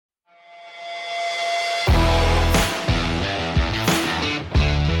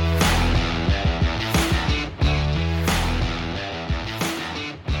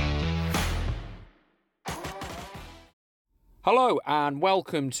Hello and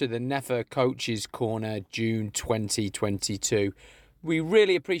welcome to the Never Coaches Corner June 2022. We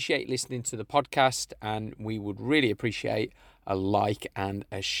really appreciate listening to the podcast and we would really appreciate a like and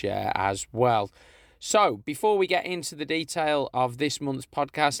a share as well. So before we get into the detail of this month's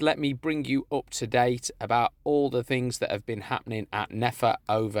podcast, let me bring you up to date about all the things that have been happening at Never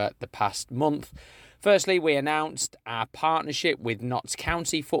over the past month. Firstly, we announced our partnership with Notts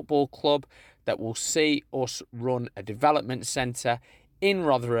County Football Club that will see us run a development centre in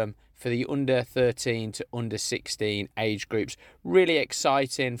Rotherham for the under 13 to under 16 age groups. Really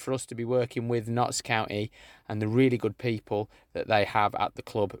exciting for us to be working with Notts County and the really good people that they have at the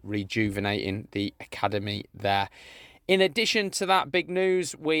club rejuvenating the academy there. In addition to that big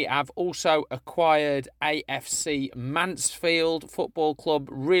news, we have also acquired AFC Mansfield Football Club.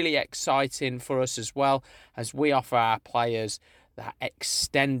 Really exciting for us as well, as we offer our players that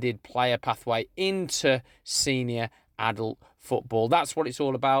extended player pathway into senior adult football. That's what it's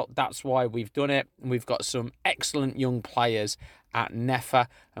all about. That's why we've done it. We've got some excellent young players at Nefer,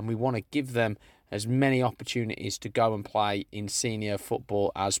 and we want to give them as many opportunities to go and play in senior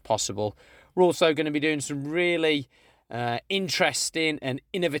football as possible. We're also going to be doing some really interesting and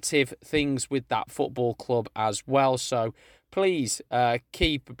innovative things with that football club as well. So please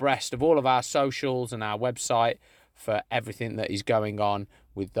keep abreast of all of our socials and our website for everything that is going on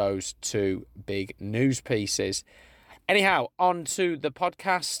with those two big news pieces. Anyhow, on to the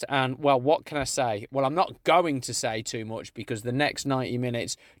podcast. And, well, what can I say? Well, I'm not going to say too much because the next 90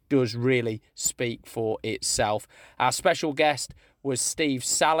 minutes does really speak for itself. Our special guest was Steve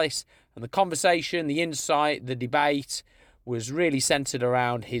Sallis, and the conversation, the insight, the debate was really centred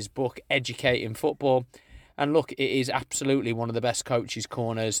around his book, Educating Football. And look, it is absolutely one of the best coaches'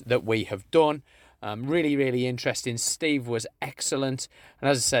 corners that we have done. Really, really interesting. Steve was excellent. And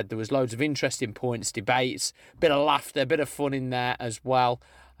as I said, there was loads of interesting points, debates, a bit of laughter, a bit of fun in there as well.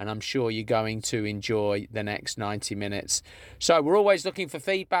 And I'm sure you're going to enjoy the next 90 minutes. So we're always looking for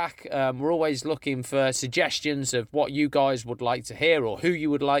feedback. We're always looking for suggestions of what you guys would like to hear or who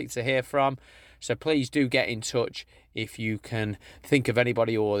you would like to hear from. So please do get in touch if you can think of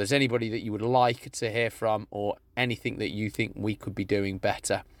anybody or there's anybody that you would like to hear from or anything that you think we could be doing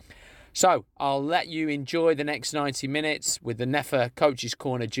better. So I'll let you enjoy the next 90 minutes with the Nefer Coaches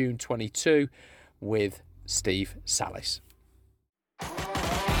Corner June 22 with Steve Sallis.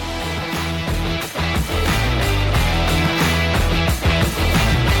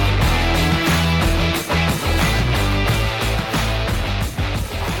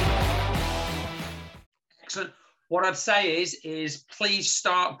 Excellent. What I'd say is please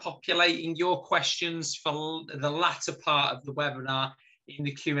start populating your questions for the latter part of the webinar in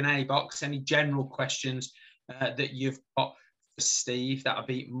the Q&A box. Any general questions that you've got for Steve, that would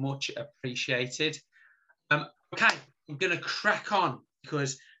be much appreciated. Okay, I'm going to crack on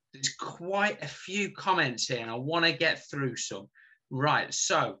because there's quite a few comments here and I want to get through some. Right,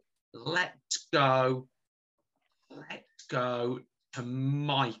 so let's go to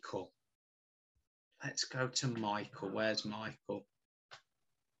Michael. Let's go to Michael. Where's Michael?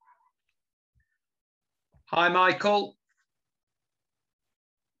 Hi, Michael.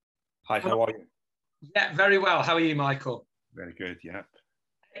 Hi, how are you? Yeah, very well. How are you, Michael? Very good, yeah.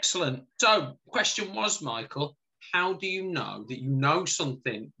 Excellent. So, question was, Michael, how do you know that you know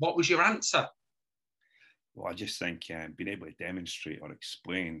something? What was your answer? Well, I just think being able to demonstrate or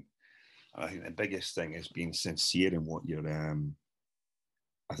explain, I think the biggest thing is being sincere in what you're, I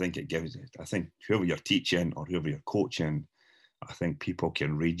think it gives it. I think whoever you're teaching or whoever you're coaching, I think people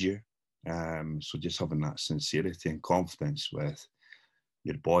can read you. So just having that sincerity and confidence with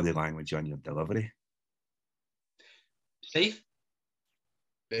your body language and your delivery. Steve?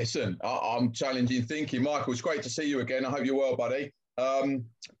 Listen, I'm challenging thinking. Michael, it's great to see you again. I hope you're well, buddy. Are we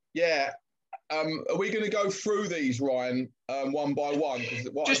going to go through these, Ryan, one by one?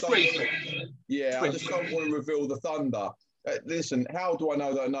 Just briefly. I just don't want to reveal the thunder. Listen, how do I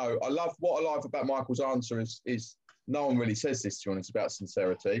know that I know? What I love about Michael's answer is no one really says this, to be honest, about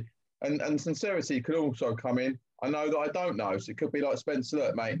sincerity. And sincerity could also come in, I know that I don't know. So it could be like, Spencer,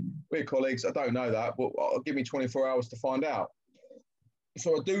 look, mate, we're colleagues. I don't know that, but give me 24 hours to find out.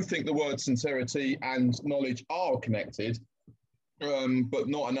 So I do think the words sincerity and knowledge are connected, but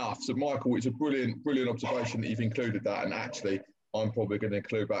not enough. So, Michael, it's a brilliant, brilliant observation that you've included that. And actually, I'm probably going to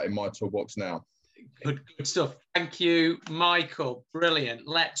include that in my toolbox now. Good stuff. Thank you, Michael. Brilliant.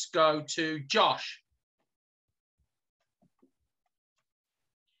 Let's go to Josh.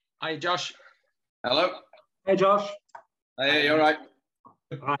 Hi, Josh. Hello. Hey, Josh. Hey, you all right?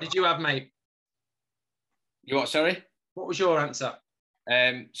 What did you have, mate? You what, sorry? What was your answer?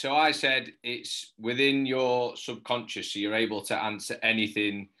 So I said it's within your subconscious, so you're able to answer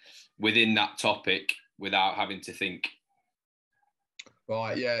anything within that topic without having to think.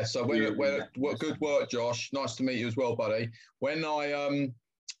 Right, yeah. So good work, Josh. Nice to meet you as well, buddy. When I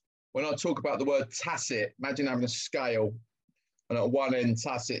talk about the word tacit, imagine having a scale, and at one end,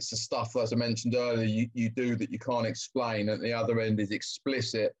 tacit's the stuff, as I mentioned earlier, you do that you can't explain. At the other end is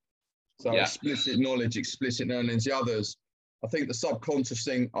explicit. So explicit knowledge, explicit learnings. The others, I think the subconscious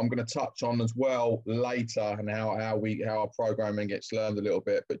thing I'm going to touch on as well later, and how our programming gets learned a little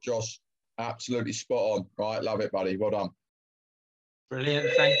bit. But Josh, absolutely spot on. Right, love it, buddy. Well done. Brilliant.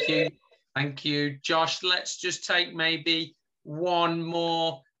 Thank you, Josh. Let's just take maybe one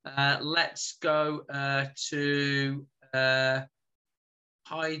more. Let's go to Kaido.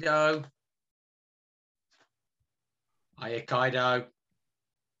 Hiya, Kaido.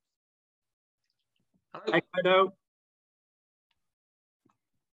 Hello. Hi, Kaido.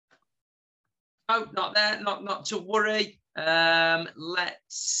 Oh, not there. Not to worry.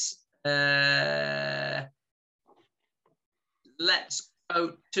 Let's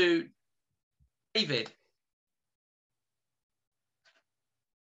go to David.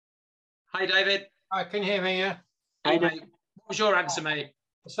 Hi, David. Hi, can you hear me? Yeah. Hey, mate. What was your answer, mate?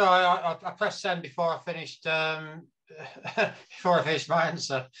 So I pressed send before I finished my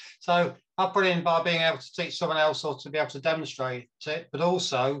answer. So I put in by being able to teach someone else or to be able to demonstrate it, but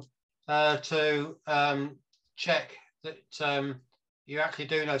also to check that you actually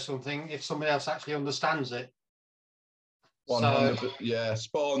do know something if somebody else actually understands it. 100%. Yeah,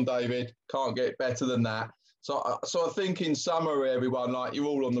 spot on, David. Can't get better than that. So I think in summary, everyone, like, you're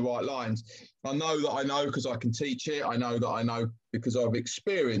all on the right lines. I know that I know because I can teach it. I know that I know because I've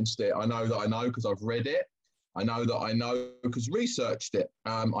experienced it. I know that I know because I've read it. I know that I know because researched it.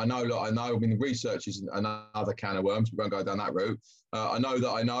 I know that I know. I mean, the research is another can of worms. We won't go down that route. I know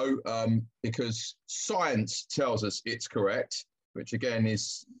that I know because science tells us it's correct, which again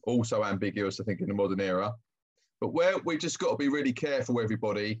is also ambiguous, I think, in the modern era. But where we've just got to be really careful,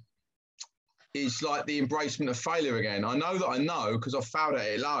 everybody, is like the embracement of failure again. I know that I know because I've failed at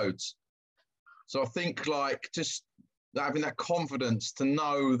it loads. So I think like just having that confidence to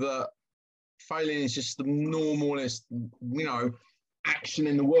know that failing is just the normalest, action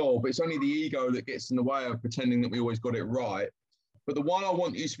in the world, but it's only the ego that gets in the way of pretending that we always got it right. But the one I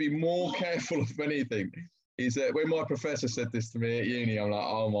want you to be more careful of anything is that when my professor said this to me at uni, I'm like,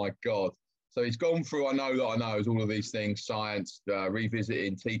 oh my God. So he's gone through, I know that I know, is all of these things, science,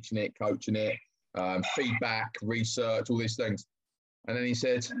 revisiting, teaching it, coaching it, feedback, research, all these things. And then he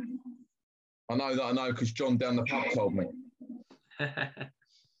said, I know that I know because John down the pub told me. And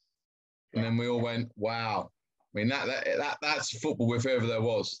then we all went, wow. I mean, that's football if ever there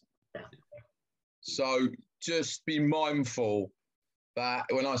was. So just be mindful that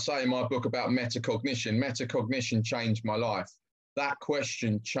when I say in my book about metacognition changed my life. That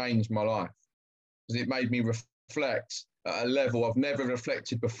question changed my life because it made me reflect at a level I've never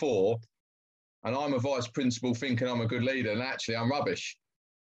reflected before. And I'm a vice principal thinking I'm a good leader, and actually I'm rubbish.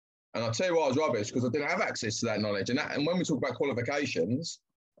 And I'll tell you why I was rubbish, because I didn't have access to that knowledge. And when we talk about qualifications,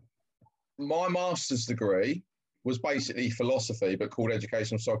 my master's degree was basically philosophy, but called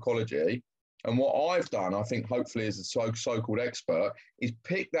educational psychology. And what I've done, I think, hopefully as a so-called expert, is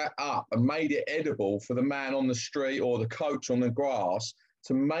pick that up and made it edible for the man on the street or the coach on the grass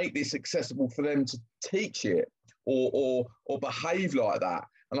to make this accessible for them to teach it or behave like that.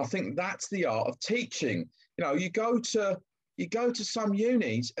 And I think that's the art of teaching. You go to some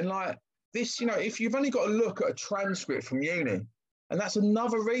unis and like this, if you've only got to look at a transcript from uni, and that's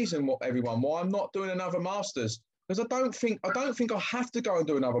another reason why I'm not doing another master's. Because I don't think I have to go and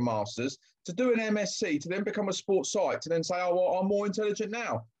do another master's to do an MSc, to then become a sports psych, to then say, oh, well, I'm more intelligent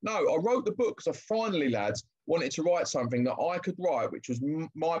now. No, I wrote the book because I finally, lads, wanted to write something that I could write, which was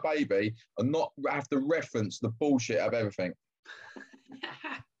my baby, and not have to reference the bullshit of everything.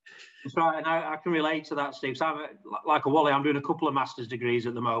 That's right, and I can relate to that, Steve. So I'm like a Wally. I'm doing a couple of master's degrees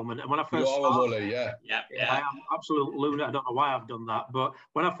at the moment, and when I first started, a Wally, yeah. I am absolute lunatic. I don't know why I've done that, but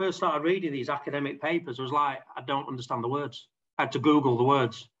when I first started reading these academic papers, I was like, I don't understand the words. I had to Google the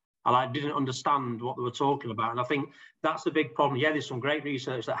words. I didn't understand what they were talking about, and I think that's the big problem. Yeah, there's some great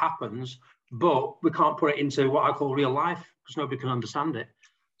research that happens, but we can't put it into what I call real life because nobody can understand it.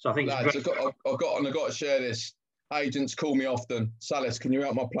 So I think lads, I've got to share this. Agents call me often. Sallis, can you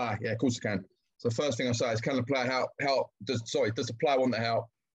help my player? Yeah, of course I can. So the first thing I say is, can the player help? Does the player want the help?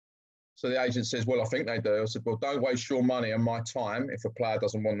 So the agent says, well, I think they do. I said, well, don't waste your money and my time if a player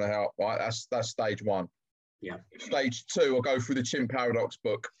doesn't want the help, right? That's stage one. Yeah. Stage two, I'll go through the Chimp Paradox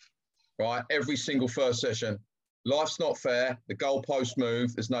book, right? Every single first session. Life's not fair. The goalposts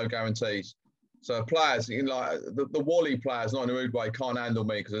move. There's no guarantees. So players, like the Wally players, not in a rude way, can't handle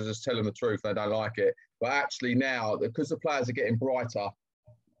me because I just tell them the truth. They don't like it. But actually now, because the players are getting brighter,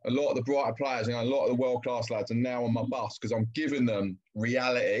 a lot of the brighter players, a lot of the world-class lads are now on my bus because I'm giving them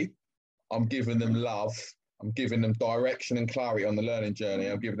reality. I'm giving them love. I'm giving them direction and clarity on the learning journey.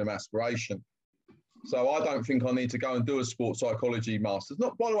 I'm giving them aspiration. So I don't think I need to go and do a sports psychology master's.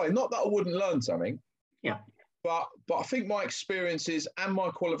 Not, by the way, not that I wouldn't learn something. Yeah. But I think my experiences and my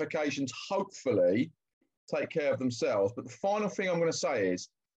qualifications hopefully take care of themselves. But the final thing I'm going to say is,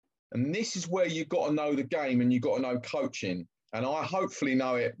 and this is where you've got to know the game and you've got to know coaching. And I hopefully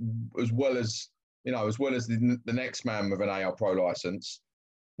know it as well as the next man with an AL Pro license.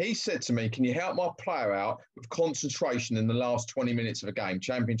 He said to me, can you help my player out with concentration in the last 20 minutes of a game,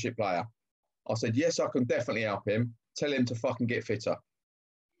 championship player? I said, yes, I can definitely help him. Tell him to fucking get fitter.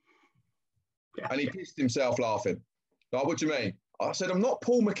 And he pissed himself laughing. Like, what do you mean? I said, I'm not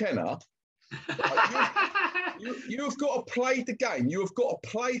Paul McKenna. You've got to play the game. You have got to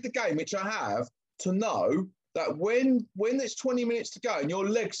play the game, which I have, to know that when it's 20 minutes to go and your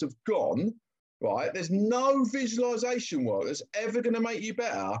legs have gone, right, there's no visualization work that's ever going to make you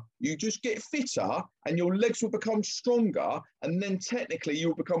better. You just get fitter and your legs will become stronger, and then technically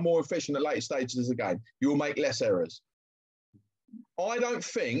you'll become more efficient at later stages of the game. You'll make less errors. I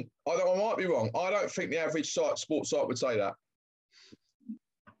might be wrong. I don't think the average sports site would say that.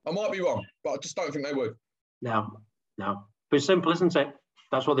 I might be wrong, but I just don't think they would. No. But it's simple, isn't it?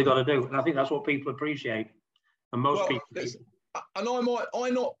 That's what they got to do. And I think that's what people appreciate. And most people do. And I might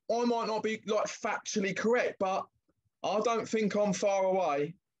not be like factually correct, but I don't think I'm far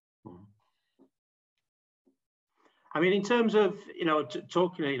away. I mean, in terms of,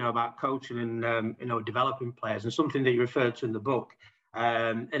 talking, about coaching and, developing players, and something that you referred to in the book,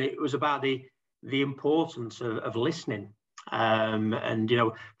 and it was about the importance of listening. And,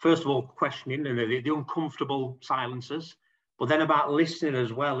 first of all, questioning and the uncomfortable silences, but then about listening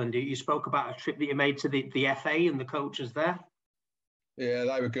as well. And you spoke about a trip that you made to the FA and the coaches there. Yeah,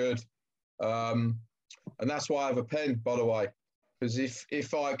 they were good. And that's why I have a pen, by the way, because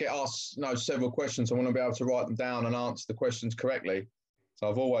if I get asked several questions, I want to be able to write them down and answer the questions correctly. So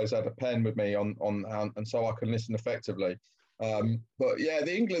I've always had a pen with me on and so I can listen effectively. But yeah,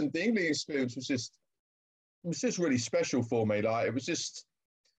 the England experience was just really special for me. Like, it was just,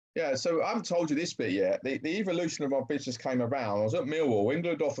 yeah. So I haven't told you this bit yet. The evolution of my business came around. I was at Millwall.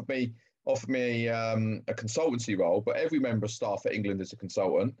 England offered me a consultancy role, but every member of staff at England is a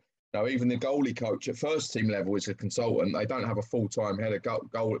consultant. Now, even the goalie coach at first team level is a consultant. They don't have a full-time head of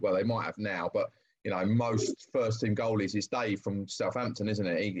goal. Well, they might have now, but most first team goalies is Dave from Southampton, isn't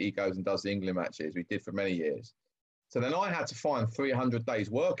it? He goes and does the England matches. We did for many years. So then I had to find 300 days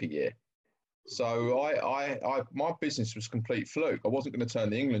work a year. So my business was complete fluke. I wasn't going to turn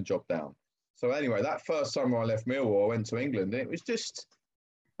the England job down. So anyway, that first summer I left Millwall, I went to England. And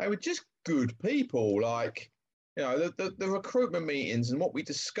they were just good people. Like, the recruitment meetings and what we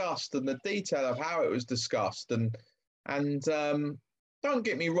discussed and the detail of how it was discussed. And don't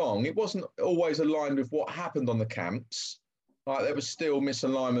get me wrong, it wasn't always aligned with what happened on the camps. Like, there was still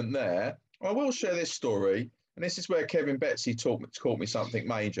misalignment there. I will share this story. And this is where Kevin Betsy taught me something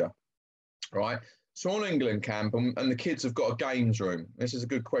major. Right. So on England camp, and the kids have got a games room. This is a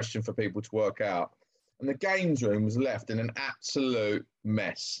good question for people to work out. And the games room was left in an absolute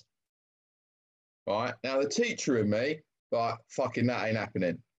mess. Right. Now, the teacher and me, like, fucking that ain't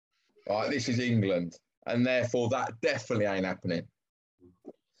happening. Right. This is England. And therefore, that definitely ain't happening.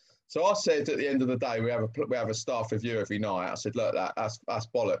 So I said at the end of the day, we have a staff review every night. I said, look, that's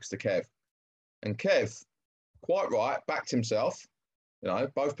bollocks to Kev. And Kev, quite right, backed himself.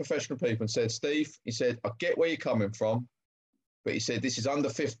 Both professional people, and said, Steve, he said, I get where you're coming from, but he said, this is under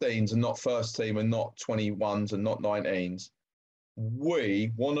 15s and not first team and not 21s and not 19s.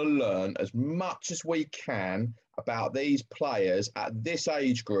 We want to learn as much as we can about these players at this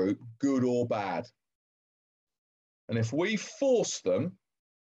age group, good or bad. And if we force them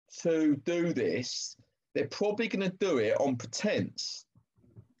to do this, they're probably going to do it on pretense.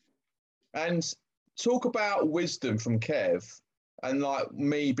 And talk about wisdom from Kev. And like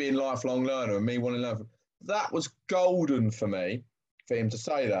me being a lifelong learner and me wanting to learn, that was golden for me, for him to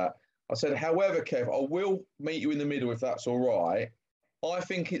say that. I said, however, Kev, I will meet you in the middle if that's all right. I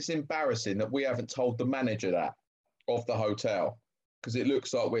think it's embarrassing that we haven't told the manager that of the hotel, because it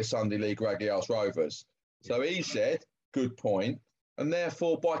looks like we're Sunday League Raggy House Rovers. So he said, good point. And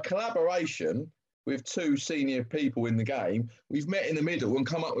therefore, by collaboration with two senior people in the game, we've met in the middle and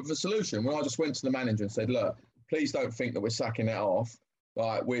come up with a solution. When I just went to the manager and said, look, please don't think that we're sacking that off.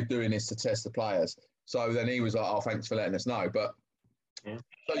 Like, we're doing this to test the players. So then he was like, "Oh, thanks for letting us know." But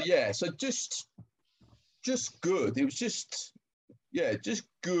so just good. It was just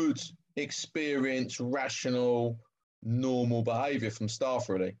good experience, rational, normal behaviour from staff,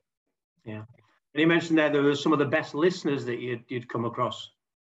 really. Yeah. And you mentioned there were some of the best listeners that you'd come across.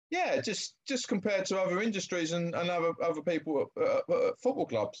 Yeah, just compared to other industries and other people at football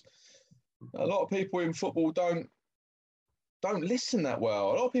clubs. A lot of people in football don't listen that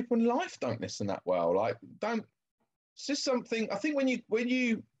well. A lot of people in life don't listen that well. Like, it's just something. I think when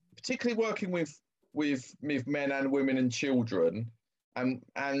you particularly working with men and women and children, and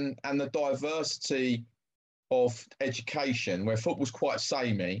the diversity of education, where football's quite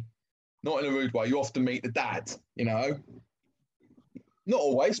samey, not in a rude way. You often meet the dad, you know. Not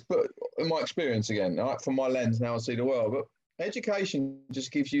always, but in my experience, again, right, from my lens now, I see the world. But education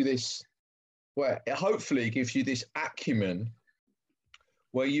just gives you this, well, it hopefully gives you this acumen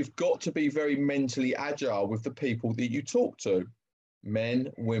where you've got to be very mentally agile with the people that you talk to.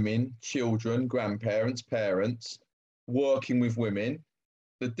 Men, women, children, grandparents, parents, working with women,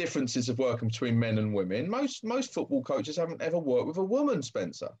 the differences of working between men and women. Most football coaches haven't ever worked with a woman,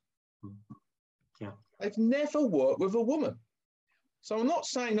 Spencer. Yeah. They've never worked with a woman. So I'm not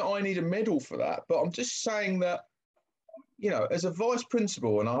saying that I need a medal for that, but I'm just saying that, you know, as a vice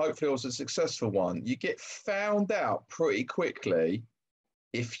principal, and I hopefully I was a successful one, you get found out pretty quickly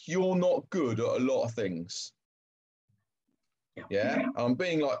if you're not good at a lot of things. Yeah, I'm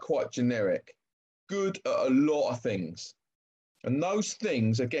being like quite generic. Good at a lot of things. And those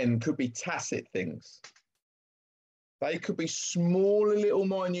things, again, could be tacit things. They could be smaller, little,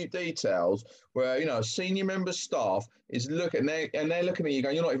 minute details where, you know, a senior member of staff is looking, and they're looking at you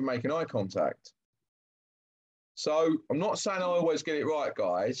going, you're not even making eye contact. So I'm not saying I always get it right,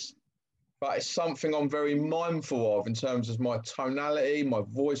 guys, but it's something I'm very mindful of in terms of my tonality, my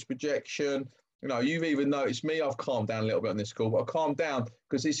voice projection. You know, you've even noticed me, I've calmed down a little bit on this call, but I've calmed down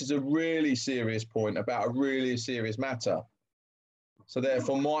because this is a really serious point about a really serious matter. So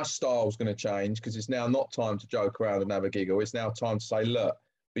therefore, my style's going to change because it's now not time to joke around and have a giggle. It's now time to say, look,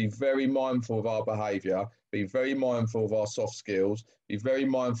 be very mindful of our behaviour, be very mindful of our soft skills, be very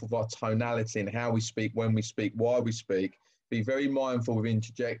mindful of our tonality and how we speak, when we speak, why we speak, be very mindful of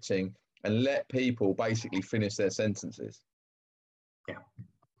interjecting and let people basically finish their sentences. Yeah.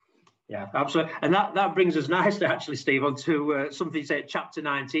 Yeah, absolutely. And that brings us nicely, actually, Steve, onto something you say at chapter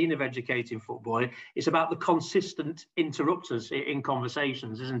 19 of Educating Football. It's about the consistent interrupters in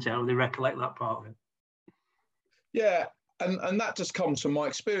conversations, isn't it? I really recollect that part of it. Yeah, and that just comes from my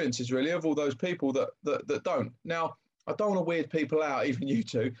experiences, really, of all those people that don't. Now, I don't want to weird people out, even you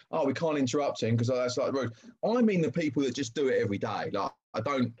two. Oh, we can't interrupt him because that's like rude. I mean the people that just do it every day. Like, I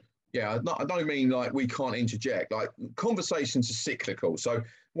don't mean like we can't interject. Like, conversations are cyclical. So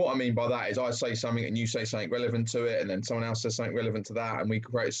what I mean by that is I say something and you say something relevant to it, and then someone else says something relevant to that, and we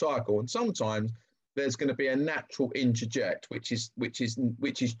create a cycle. And sometimes there's going to be a natural interject, which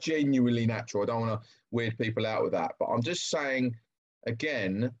is genuinely natural. I don't want to weird people out with that, but I'm just saying,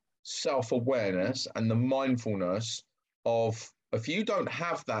 again, self-awareness and the mindfulness of, if you don't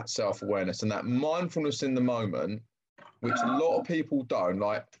have that self-awareness and that mindfulness in the moment, which a lot of people don't,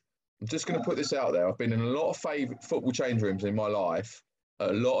 like, I'm just going to put this out there. I've been in a lot of favourite football change rooms in my life at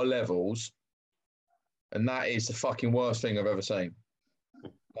a lot of levels, and that is the fucking worst thing I've ever seen.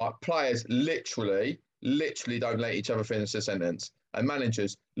 Like, players literally don't let each other finish a sentence, and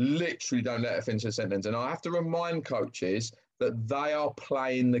managers literally don't let it finish a sentence. And I have to remind coaches that they are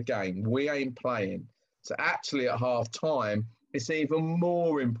playing the game. We ain't playing. So actually at half time, it's even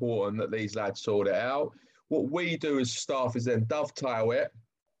more important that these lads sort it out. What we do as staff is then dovetail it.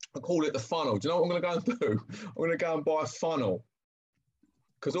 I call it the funnel. Do you know what I'm going to go and do? I'm going to go and buy a funnel,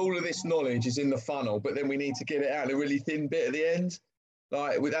 because all of this knowledge is in the funnel, but then we need to get it out in a really thin bit at the end.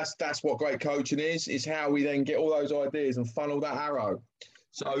 Like, that's what great coaching is how we then get all those ideas and funnel that arrow.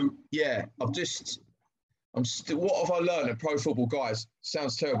 So yeah, what have I learned at pro football, guys?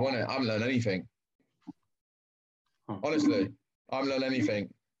 Sounds terrible, isn't it? I haven't learned anything. Honestly, I haven't learned anything.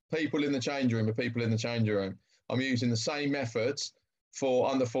 People in the change room are people in the change room. I'm using the same methods for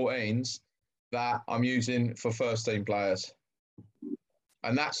under 14s that I'm using for first team players.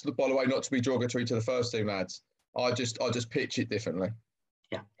 And that's, by the way, not to be derogatory to the first team lads. I just pitch it differently.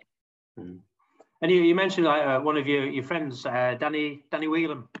 Yeah. Mm. And you mentioned one of your friends, Danny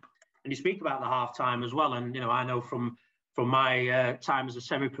Whelan, and you speak about the half time as well. And, you know, I know from my time as a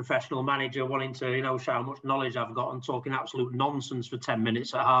semi-professional manager, wanting to, you know, show how much knowledge I've got and talking absolute nonsense for 10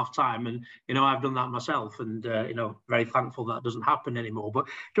 minutes at half time. And, you know, I've done that myself, and, you know, very thankful that doesn't happen anymore. But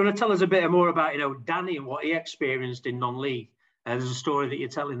do you want to tell us a bit more about, you know, Danny and what he experienced in non-league? There's a story that you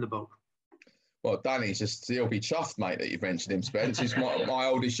tell in the book. Well, Danny's he'll be chuffed, mate, that you've mentioned him, Spence. He's my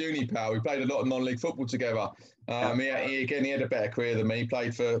oldest uni pal. We played a lot of non-league football together. He had a better career than me. He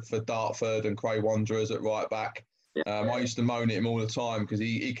played for Dartford and Cray Wanderers at right back. I used to moan at him all the time because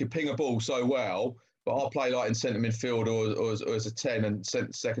he could ping a ball so well, but I'll play like in centre midfield or as a 10 and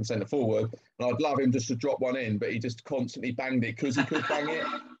second centre forward. And I'd love him just to drop one in, but he just constantly banged it because he could bang it.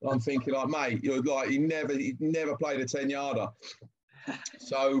 And I'm thinking, like, mate, you're like, he never played a 10-yarder.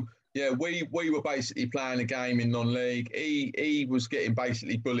 So, yeah, we were basically playing a game in non-league. He was getting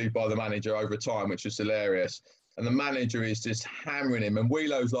basically bullied by the manager over time, which was hilarious. And the manager is just hammering him. And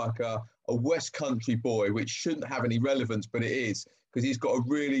Wheelo's like a West Country boy, which shouldn't have any relevance, but it is, because he's got a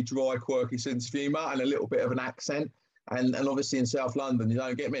really dry, quirky sense of humour and a little bit of an accent. And obviously in South London, you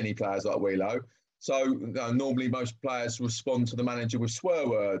don't get many players like Wheelo. So normally most players respond to the manager with swear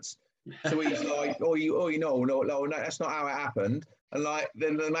words. So he's like, no, that's not how it happened. And like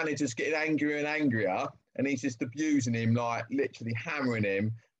then the manager's getting angrier and angrier, and he's just abusing him, like literally hammering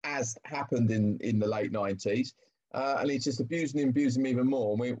him, as happened in the late 90s. And he's just abusing him even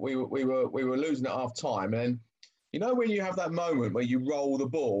more. And we were losing at half time. And you know when you have that moment where you roll the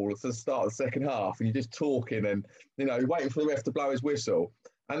ball at the start of the second half and you're just talking and you're waiting for the ref to blow his whistle.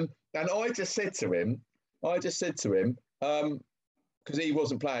 And I just said to him, because he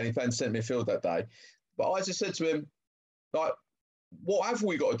wasn't playing, he played centre midfield that day. But I just said to him, like, what have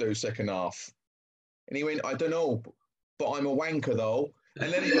we got to do second half? And he went, I don't know, but I'm a wanker though.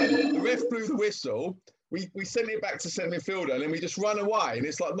 And then the ref blew the whistle. We sent it back to centre midfielder and then we just run away. And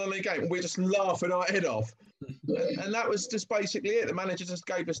it's like non-league game. And we're just laughing our head off. And that was just basically it. The manager just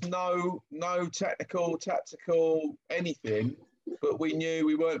gave us no technical, tactical, anything. But we knew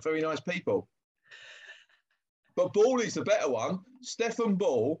we weren't very nice people. But Bawley's the better one. Stefan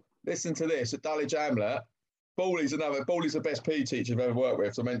Ball, listen to this, at Dulwich Hamlet. Bawley's the best PE teacher I've ever worked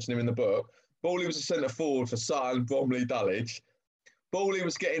with, so I mentioned him in the book. Bawley was a centre forward for Sutton, Bromley, Dulwich. Bawley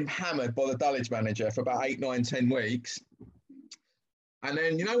was getting hammered by the Dulwich manager for about 8, 9, 10 weeks. And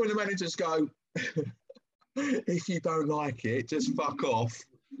then, when the managers go, if you don't like it, just fuck off.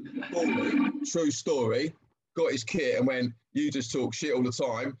 Bawley, true story, got his kit and went, you just talk shit all the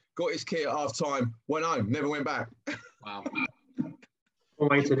time. Got his kit at half time, went home, never went back. Wow. One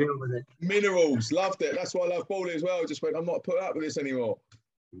way to deal with it. Minerals, loved it. That's why I love Bawley as well. Just went, I'm not put up with this anymore.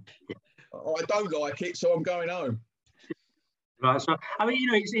 I don't like it, so I'm going home. Right. So, I mean,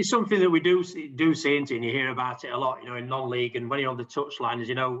 it's something that we do see into, and you hear about it a lot, in non-league. And when you're on the touchline,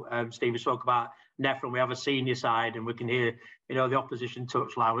 as Steve spoke about Neff, and we have a senior side, and we can hear, the opposition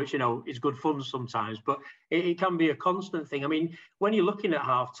touchline, which, is good fun sometimes, but it can be a constant thing. I mean, when you're looking at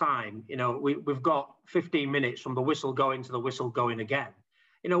half time, we've got 15 minutes from the whistle going to the whistle going again.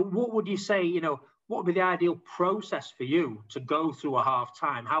 What would you say, what would be the ideal process for you to go through a half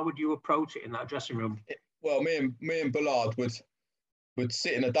time? How would you approach it in that dressing room? Well, me and Bullard would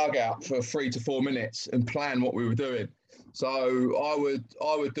sit in a dugout for 3 to 4 minutes and plan what we were doing. So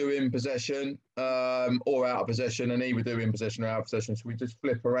I would do in possession or out of possession, and he would do in possession or out of possession. So we just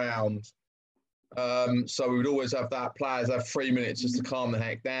flip around. So we would always have that. Players have 3 minutes just to calm the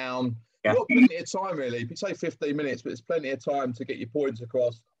heck down. Yeah. You've got plenty of time, really. You could say 15 minutes, but it's plenty of time to get your points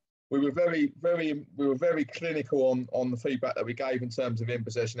across. We were very clinical on the feedback that we gave in terms of in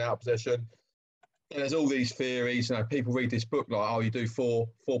possession, out of possession. And there's all these theories. People read this book like, you do four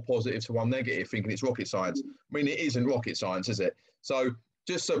positives to 1 negative, thinking it's rocket science. I mean, it isn't rocket science, is it? So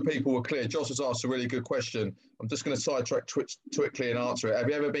just so people were clear, Josh has asked a really good question. I'm just going to sidetrack quickly and answer it. Have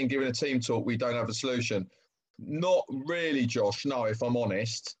you ever been given a team talk we don't have a solution? Not really, Josh. No, if I'm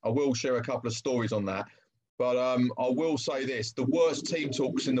honest. I will share a couple of stories on that. But I will say this. The worst team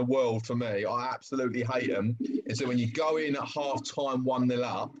talks in the world for me, I absolutely hate them, is that when you go in at half-time 1-0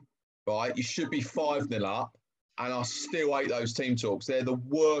 up, right, you should be 5-0 up, and I still hate those team talks. They're the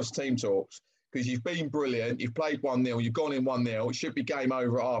worst team talks because you've been brilliant, you've played 1-0, you've gone in 1-0, it should be game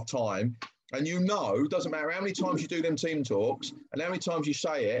over at half-time, and it doesn't matter how many times you do them team talks and how many times you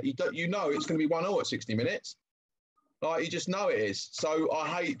say it, it's going to be 1-0 at 60 minutes. Like, you just know it is. So I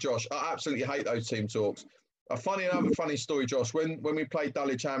hate, Josh, I absolutely hate those team talks. Another funny story, Josh, when we played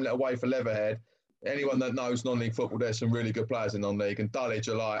Dulwich Hamlet away for Leatherhead, anyone that knows non-league football, there's some really good players in non-league, and Dulwich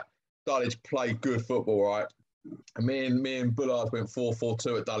play good football, right? And me and Bullard went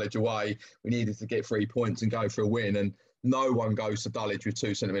 4-4-2 at Dulwich away. We needed to get 3 points and go for a win, and no one goes to Dulwich with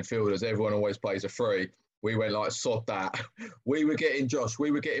 2 centre midfielders. Everyone always plays a 3. We went like, sod that. We were getting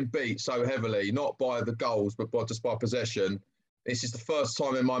beat so heavily, not by the goals, but just by possession. This is the first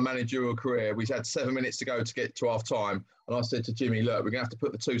time in my managerial career we had 7 minutes to go to get to half time. And I said to Jimmy, look, we're going to have to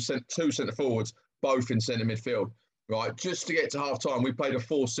put the two centre forwards both in centre midfield. right? Just to get to half time, we played a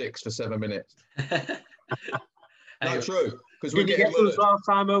 4-6 for 7 minutes. No, true. Because we're Did you getting get to half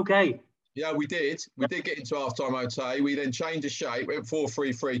time okay? Yeah, we did. We did get into half time okay. We then changed the shape, went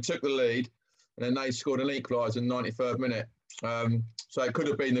 4-3-3, took the lead, and then they scored an equaliser in the 93rd minute. So it could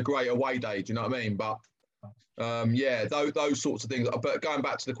have been the great away day, do you know what I mean? But yeah, those sorts of things. But going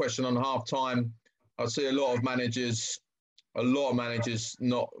back to the question on half time, I see a lot of managers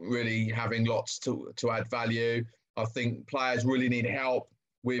not really having lots to add value. I think players really need help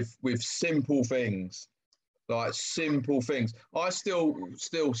with simple things. Like simple things. I still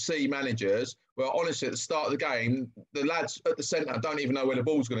see managers where honestly at the start of the game, the lads at the centre don't even know where the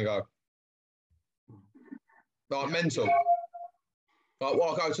ball's going to go. Like mental. Like,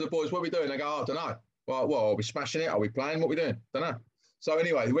 well, I go to the boys, what are we doing? They go, I don't know. Well, are we smashing it? Are we playing? What are we doing? Don't know. So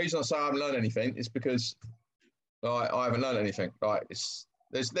anyway, the reason I say I haven't learned anything is because I haven't learned anything. Right?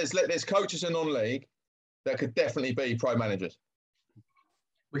 There's coaches in non-league that could definitely be pro managers.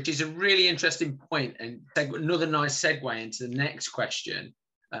 Which is a really interesting point, and another nice segue into the next question.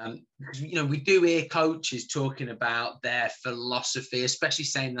 Because, you know, we do hear coaches talking about their philosophy, especially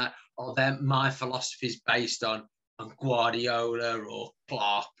saying that, my philosophy is based on Guardiola or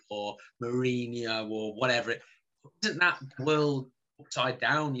Klopp or Mourinho or whatever. Isn't that world upside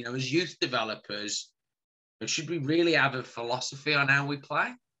down? You know, as youth developers, should we really have a philosophy on how we play?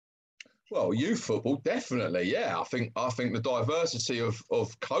 Well, youth football, definitely, yeah. I think the diversity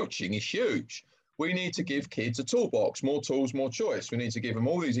of coaching is huge. We need to give kids a toolbox, more tools, more choice. We need to give them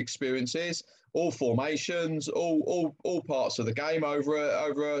all these experiences, all formations, all parts of the game over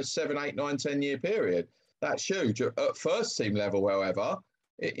a 7, 8, 9, 10-year period. That's huge. At first team level, however,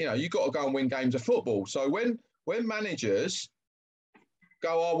 you've got to go and win games of football. So when managers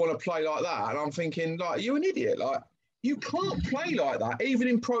go, I want to play like that, and I'm thinking, like, are you an idiot? Like, you can't play like that, even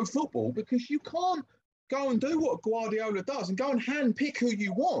in pro football, because you can't go and do what Guardiola does and go and handpick who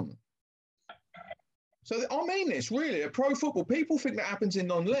you want. So I mean this, really, at pro football, people think that happens in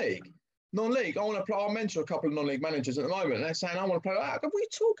non-league. Non-league, I want to play, I'll mention a couple of non-league managers at the moment, and they're saying, I want to play like that. What are you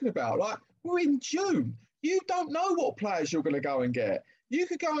talking about? Like, we're in June. You don't know what players you're going to go and get. You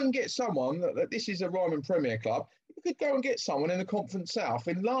could go and get someone, this is a Ryman Premier Club, you could go and get someone in the Conference South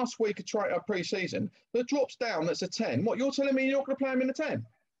in last week of pre-season that drops down, that's a 10. What, you're telling me you're not going to play him in a 10?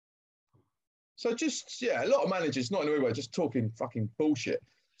 So just, a lot of managers, not in a way, just talking fucking bullshit.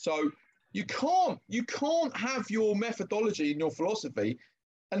 So you can't have your methodology and your philosophy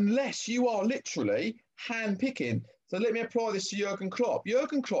unless you are literally hand-picking. So let me apply this to Jurgen Klopp.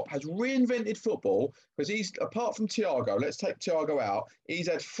 Jurgen Klopp has reinvented football because he's, apart from Thiago, let's take Thiago out, he's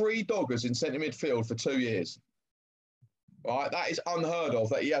had 3 doggers in centre midfield for 2 years. Right, that is unheard of,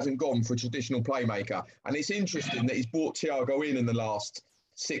 that he hasn't gone for a traditional playmaker. And it's interesting that he's brought Thiago in the last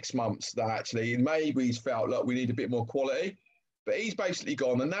 6 months, that actually maybe he's felt, look, we need a bit more quality. But he's basically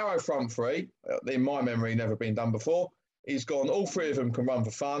gone the narrow front three, in my memory, never been done before. He's gone, all 3 of them can run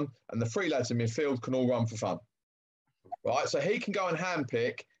for fun, and the 3 lads in midfield can all run for fun. Right, so he can go and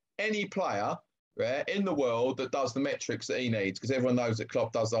handpick any player in the world that does the metrics that he needs, because everyone knows that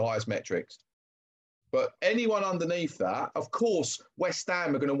Klopp does the highest metrics. But anyone underneath that, of course, West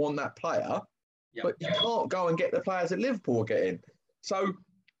Ham are going to want that player, but you can't go and get the players that Liverpool are getting. So,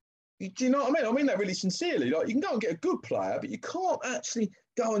 do you know what I mean? I mean that really sincerely. Like, you can go and get a good player, but you can't actually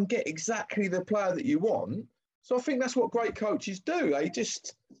go and get exactly the player that you want. So I think that's what great coaches do.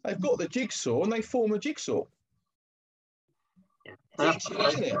 They've got the jigsaw and they form a jigsaw. Teaching,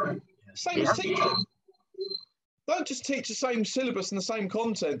 isn't it? Same as teaching. Don't just teach the same syllabus and the same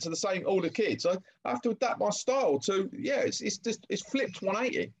content to the same older kids. I have to adapt my style to, it's flipped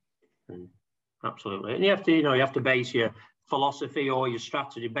 180. Absolutely. And you have to base your philosophy or your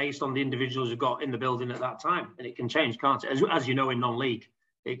strategy based on the individuals you've got in the building at that time. And it can change, can't it? As you know, in non-league,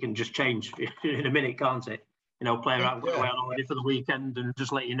 it can just change in a minute, can't it? Player out away on holiday for the weekend and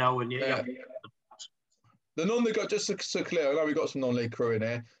just let you know. And The non-negotiables, just so clear, I know we've got some non-league crew in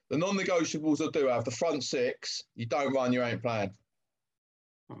here. The non-negotiables I do have, the front 6, you don't run, you ain't playing.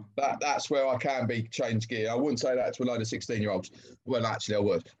 That's where I can be change gear. I wouldn't say that to a load of 16-year-olds. Well, actually, I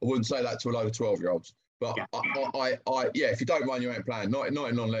would. I wouldn't say that to a load of 12-year-olds. But if you don't run, you ain't playing. Not in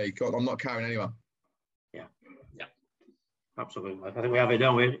non-league. I'm not carrying anyone. Yeah. Absolutely. I think we have it,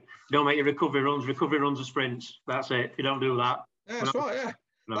 don't we? Don't make your recovery runs. Recovery runs are sprints. That's it. If you don't do that. Yeah, that's right, yeah.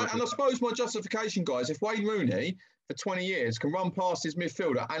 And I suppose my justification, guys, if Wayne Rooney for 20 years can run past his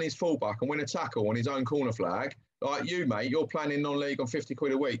midfielder and his fullback and win a tackle on his own corner flag, like you, mate, you're playing in non-league on 50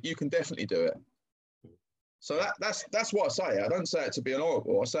 quid a week, you can definitely do it. So that's what I say. I don't say it to be an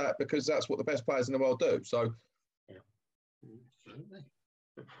oracle. I say it because that's what the best players in the world do. So,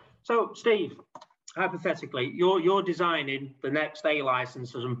 So Steve, hypothetically, you're designing the next A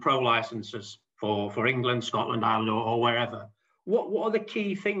licenses and pro licenses for England, Scotland, Ireland, or wherever. What are the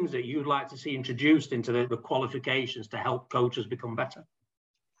key things that you'd like to see introduced into the qualifications to help coaches become better?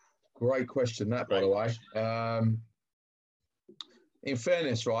 Great question, that, by the way. In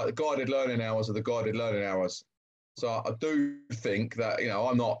fairness, right, the guided learning hours are the guided learning hours. So I do think that,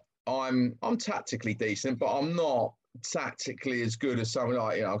 I'm tactically decent, but I'm not tactically as good as someone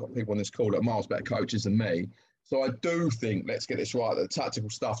like, I've got people on this call that are miles better coaches than me. So I do think, let's get this right, that the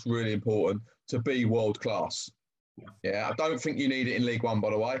tactical stuff's really important to be world class. Yeah, I don't think you need it in League One, by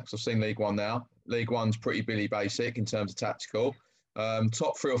the way, because I've seen League One now. League One's pretty Billy basic in terms of tactical.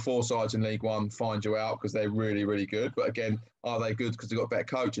 Top 3 or 4 sides in League One find you out because they're really, really good. But again, are they good because they've got better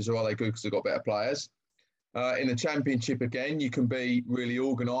coaches, or are they good because they've got better players? In the Championship, again, you can be really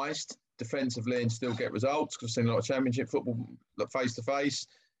organised defensively and still get results, because I've seen a lot of Championship football face-to-face.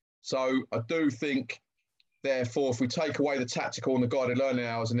 So I do think, therefore, if we take away the tactical and the guided learning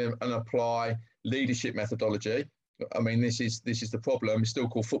hours and apply leadership methodology, I mean, this is the problem. It's still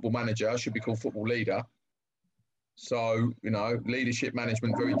called football manager. It should be called football leader. So, leadership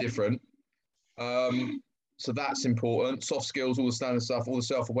management, very different. So that's important. Soft skills, all the standard stuff, all the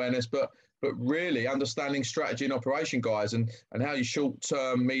self-awareness, but really understanding strategy and operation, guys, and how your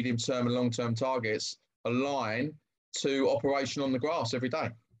short-term, medium-term and long-term targets align to operation on the grass every day.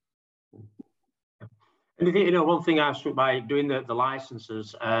 And one thing I've struck by doing the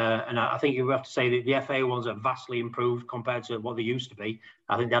licenses, and I think you have to say that the FA ones are vastly improved compared to what they used to be.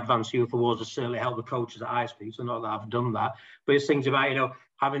 I think the Advanced Youth Awards have certainly helped the coaches at high speed, so not that I've done that. But it's things about,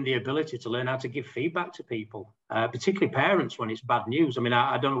 having the ability to learn how to give feedback to people, particularly parents when it's bad news. I mean,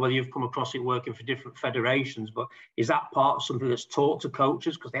 I don't know whether you've come across it working for different federations, but is that part of something that's taught to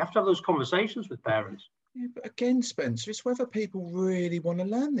coaches? Because they have to have those conversations with parents. Yeah, but again, Spencer, it's whether people really want to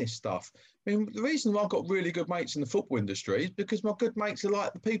learn this stuff. I mean, the reason I've got really good mates in the football industry is because my good mates are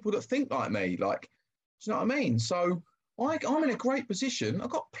like the people that think like me. Like, do you know what I mean? So I'm in a great position. I've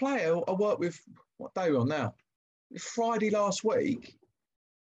got a player I work with, what day are we on now? Friday last week,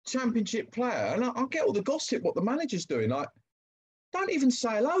 Championship player. And I get all the gossip, what the manager's doing. Like, don't even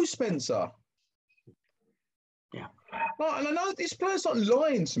say hello, Spencer. Yeah. And I know this player's not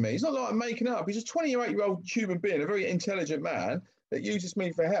lying to me. He's not like making it up. He's a 28-year-old human being, a very intelligent man that uses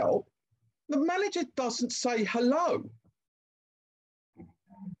me for help. The manager doesn't say hello.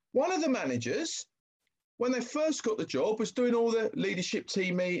 One of the managers, when they first got the job, was doing all the leadership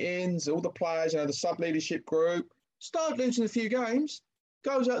team meetings, all the players, the sub-leadership group, started losing a few games,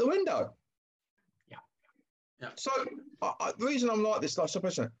 goes out the window. Yeah. So the reason I'm like this,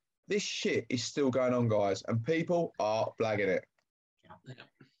 this shit is still going on, guys, and people are blagging it. Yeah.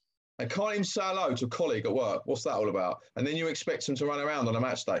 They can't even say hello to a colleague at work. What's that all about? And then you expect them to run around on a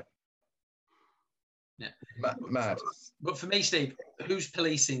match day. Yeah. Mad. But for me, Steve, who's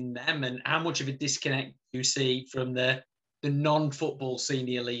policing them, and how much of a disconnect do you see from the non-football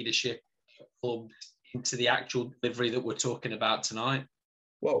senior leadership into the actual delivery that we're talking about tonight?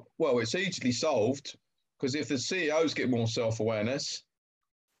 Well, it's easily solved, because if the CEOs get more self-awareness,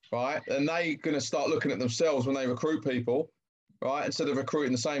 right, and they're going to start looking at themselves when they recruit people, right, instead of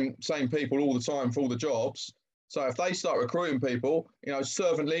recruiting the same people all the time for all the jobs. So if they start recruiting people,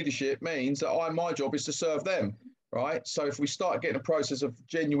 servant leadership means that my job is to serve them, right? So if we start getting a process of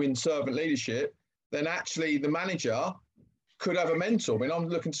genuine servant leadership, then actually the manager could have a mentor. I mean, I'm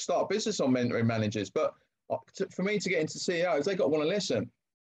looking to start a business on mentoring managers, but for me to get into CEOs, they've got to want to listen.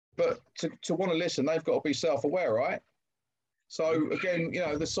 But to want to listen, they've got to be self-aware, right? So again,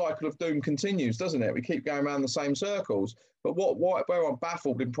 the cycle of doom continues, doesn't it? We keep going around the same circles. But where I'm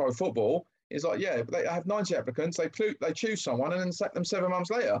baffled in pro football is like, they have 90 applicants, they choose someone and then sack them 7 months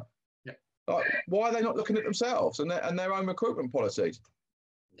later. Yeah. Like, why are they not looking at themselves and their own recruitment policies?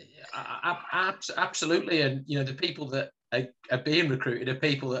 Absolutely, and the people that are being recruited are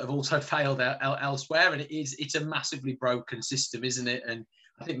people that have also failed elsewhere, and it's a massively broken system, isn't it? And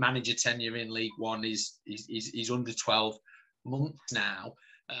I think manager tenure in League One is under 12 months now,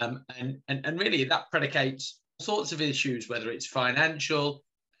 and really that predicates all sorts of issues, whether it's financial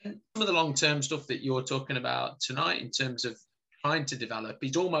and some of the long-term stuff that you're talking about tonight in terms of trying to develop.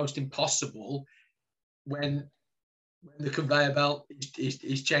 It's almost impossible when the conveyor belt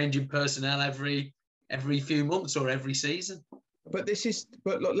is changing personnel every few months or every season. But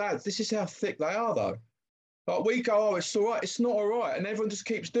look, lads, this is how thick they are, though. Like, we go, it's all right, it's not all right, and everyone just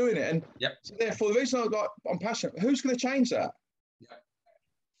keeps doing it. And so therefore, the reason I'm passionate, who's going to change that?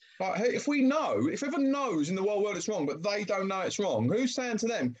 Like, if we know, if everyone knows in the whole world it's wrong, but they don't know it's wrong, who's saying to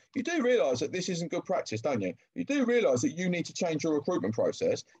them, you do realise that this isn't good practice, don't you? You do realise that you need to change your recruitment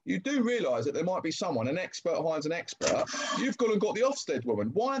process. You do realise that there might be someone, an expert finds an expert. You've gone and got the Ofsted woman.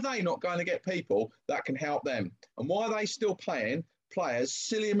 Why are they not going to get people that can help them? And why are they still paying players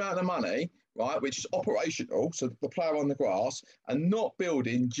silly amount of money, right, which is operational, so the player on the grass, and not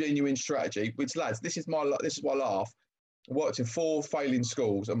building genuine strategy? Which, lads, this is why I laugh. Worked in 4 failing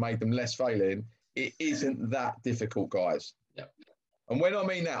schools and made them less failing. It isn't that difficult, guys. Yep. And when I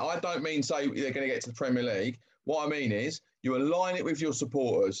mean that, I don't mean say they're going to get to the Premier League. What I mean is you align it with your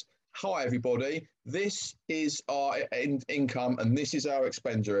supporters. Hi, everybody. This is our income and this is our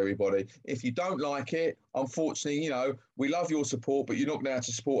expenditure, everybody. If you don't like it, unfortunately, we love your support, but you're not going to be able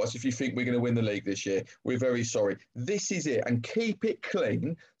to support us if you think we're going to win the league this year. We're very sorry. This is it. And keep it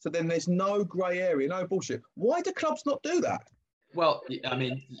clean so then there's no grey area, no bullshit. Why do clubs not do that? Well, I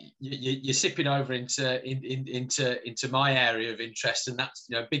mean, you're sipping over into my area of interest, and that's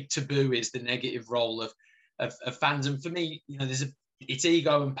big taboo is the negative role of fans. And for me, it's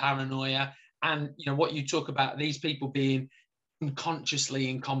ego and paranoia, and what you talk about these people being unconsciously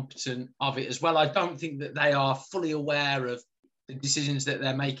incompetent of it as well. I don't think that they are fully aware of the decisions that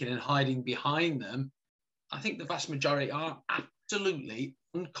they're making and hiding behind them. I think the vast majority are absolutely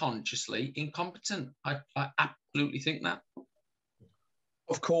unconsciously incompetent. I absolutely think that.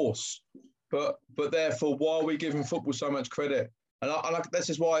 Of course, but therefore, why are we giving football so much credit? And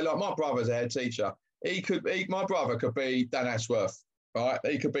this is why, like, my brother's a head teacher. My brother could be Dan Ashworth, right?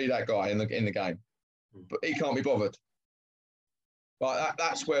 He could be that guy in the game, but he can't be bothered. Like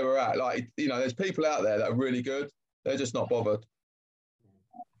that's where we're at. Like, there's people out there that are really good. They're just not bothered.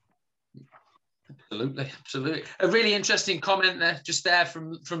 Absolutely. A really interesting comment there, just there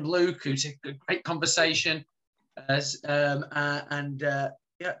from Luke, who's a great conversation. Someone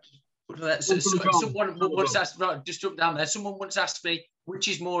once asked, right, just jump down there. Someone once asked me, which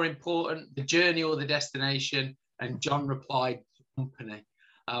is more important, the journey or the destination? And John replied, company.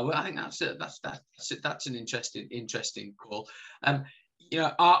 Well, I think that's an interesting call.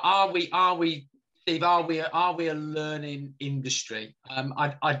 Are we, Steve? Are we a learning industry?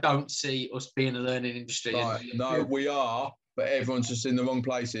 I don't see us being a learning industry. Right. No, we are, but everyone's just in the wrong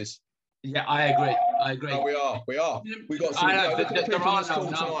places. Yeah, I agree. No, we are. We got some. Look at the people on this call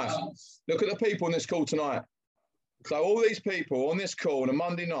tonight. Look at the people on this call tonight. So all these people on this call on a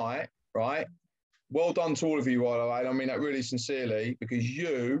Monday night, right? Well done to all of you, by the way. And I mean that really sincerely, because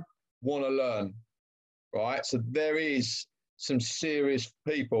you want to learn, right? So there is some serious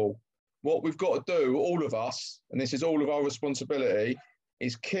people. What we've got to do, all of us, and this is all of our responsibility,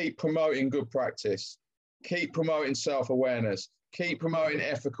 is keep promoting good practice, keep promoting self-awareness, keep promoting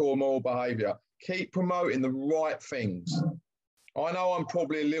ethical and moral behaviour, keep promoting the right things. I know I'm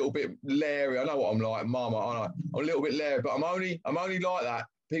probably a little bit leery. I know what I'm like, Mama. I'm a little bit leery, but I'm only like that.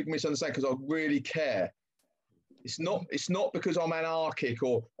 People misunderstand because I really care. It's not because I'm anarchic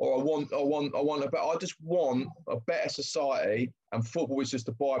or I want a better. I just want a better society, and football is just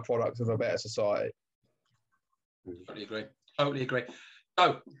a byproduct of a better society. Totally agree.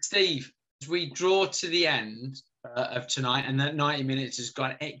 So, Steve, as we draw to the end of tonight, and that 90 minutes has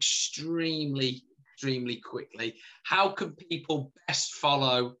gone extremely quickly, how can people best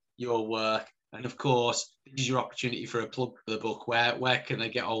follow your work? And of course, this is your opportunity for a plug for the book. Where can they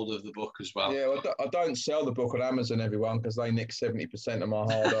get hold of the book as well? Yeah, I don't sell the book on Amazon, everyone, because they nick 70% of my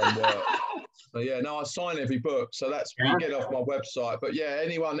hard-earned work. So yeah, no, I sign every book, so that's you get off my website. But yeah,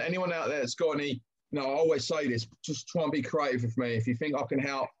 anyone out there that's got any, I always say this: just try and be creative with me. If you think I can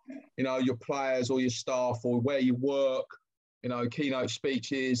help, your players or your staff or where you work, keynote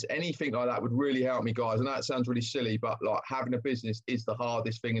speeches, anything like that would really help me, guys. And that sounds really silly, but like having a business is the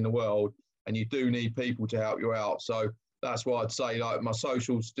hardest thing in the world. And you do need people to help you out. So that's why I'd say, like, my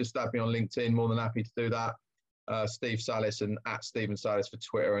socials, just add me on LinkedIn, more than happy to do that. Steve Sallis and at Stephen Sallis for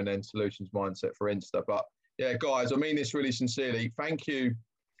Twitter, and then Solutions Mindset for Insta. But yeah, guys, I mean this really sincerely. Thank you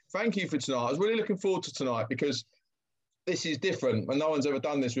for tonight. I was really looking forward to tonight because this is different and no one's ever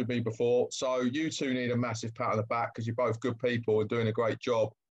done this with me before. So you two need a massive pat on the back because you're both good people and doing a great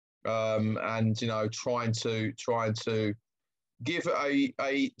job. And trying to give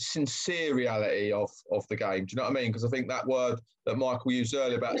a sincere reality of the game. Do you know what I mean? Because I think that word that Michael used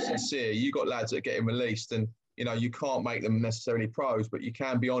earlier about sincere, you got lads that are getting released and, you can't make them necessarily pros, but you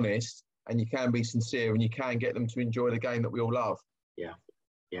can be honest and you can be sincere and you can get them to enjoy the game that we all love. Yeah.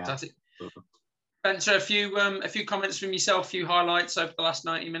 That's it. Spencer, a few comments from yourself, a few highlights over the last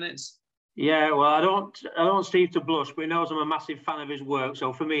 90 minutes. Yeah, well, I don't want Steve to blush, but he knows I'm a massive fan of his work.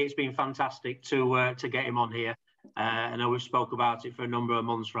 So for me, it's been fantastic to get him on here. I know we've spoke about it for a number of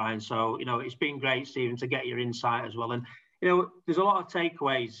months, Ryan. So, you know, it's been great, Stephen, to get your insight as well. And, you know, there's a lot of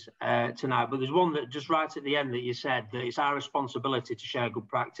takeaways tonight, but there's one that just right at the end that you said that it's our responsibility to share good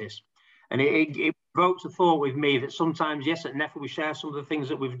practice. And it provokes a thought with me that sometimes, yes, at NEFA we share some of the things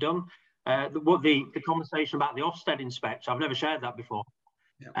that we've done. The conversation about the Ofsted inspector, I've never shared that before.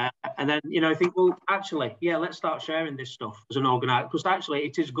 Yeah. And then, you know, I think, well, actually, yeah, let's start sharing this stuff as an organiser, because actually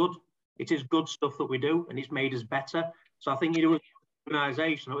it is good. It is good stuff that we do, and it's made us better. So I think, you know, with the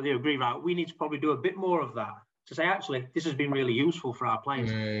organisation, whether you agree, right, we need to probably do a bit more of that to say, actually, this has been really useful for our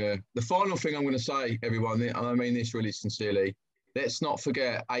players. Yeah. The final thing I'm going to say, everyone, and I mean this really sincerely, let's not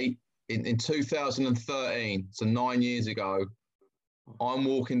forget, in 2013, so 9 years ago, I'm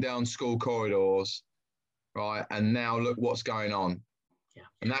walking down school corridors, right, and now look what's going on. Yeah.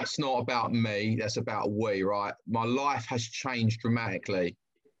 And that's not about me, that's about we, right? My life has changed dramatically.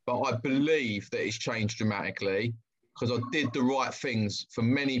 But I believe that it's changed dramatically because I did the right things for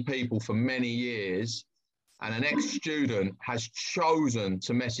many people for many years. And an ex-student has chosen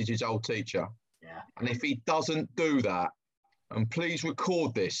to message his old teacher. Yeah. And if he doesn't do that, and please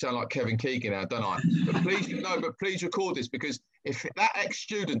record this, sound like Kevin Keegan now, don't I? But please record this, because if that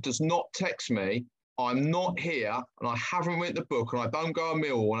ex-student does not text me, I'm not here and I haven't written the book and I don't go to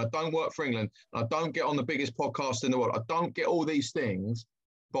Millwall and I don't work for England and I don't get on the biggest podcast in the world. I don't get all these things.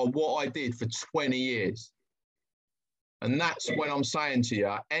 But what I did for 20 years. And that's when I'm saying to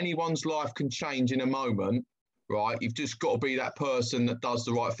you, anyone's life can change in a moment, right? You've just got to be that person that does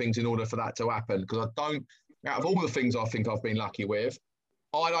the right things in order for that to happen. Because out of all the things I think I've been lucky with,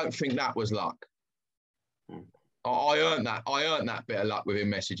 I don't think that was luck. I earned that bit of luck with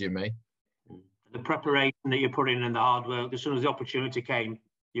him messaging me. The preparation that you put in and the hard work, as soon as the opportunity came,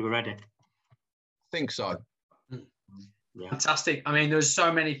 you were ready. I think so. Yeah. Fantastic. I mean, there's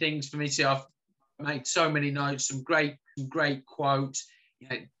so many things for me to. I've made so many notes, some great quotes. You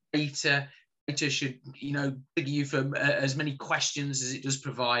know, data should, you know, give you for as many questions as it does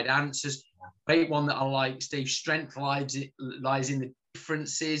provide answers. Great one that I like, Steve. Strength lies in the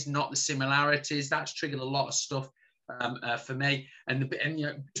differences, not the similarities. That's triggered a lot of stuff for me. And you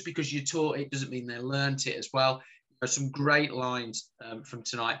know, just because you taught it doesn't mean they learnt it as well. There's some great lines from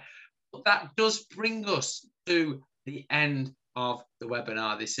tonight. But that does bring us to the end of the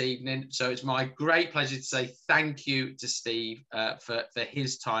webinar this evening. So it's my great pleasure to say thank you to Steve for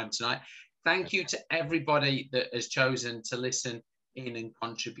his time tonight. Thank you to everybody that has chosen to listen in and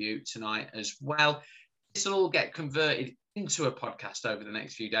contribute tonight as well. This will all get converted into a podcast over the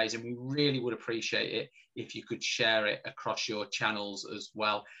next few days, and we really would appreciate it if you could share it across your channels as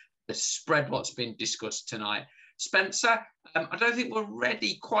well to spread what's been discussed tonight. Spencer, I don't think we're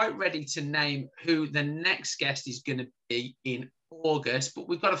quite ready to name who the next guest is going to be in August, but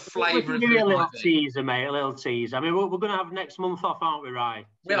we've got a flavour of it. A little teaser, mate, a little teaser. I mean, we're going to have next month off, aren't we, Ryan?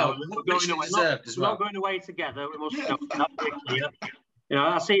 We're going away. We're not going away together. We must not be clear. You know,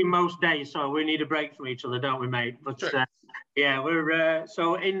 I see him most days, so we need a break from each other, don't we, mate? But yeah, we're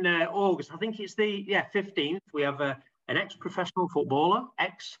so in August. I think it's the 15th. We have an ex-professional footballer,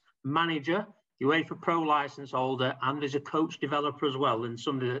 ex-manager, UEFA Pro license holder, and is a coach developer as well, and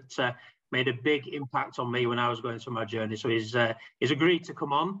somebody that made a big impact on me when I was going through my journey. So he's agreed to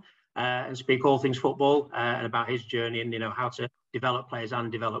come on and speak all things football and about his journey and, you know, how to develop players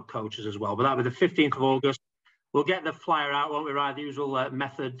and develop coaches as well. But that'll be the 15th of August. We'll get the flyer out, won't we, Ryan? The usual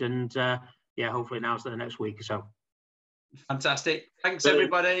method, and hopefully announce it the next week or so. Fantastic. Thanks,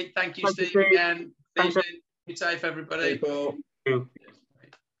 everybody. Thank you, Steve, again. Be safe, everybody. People.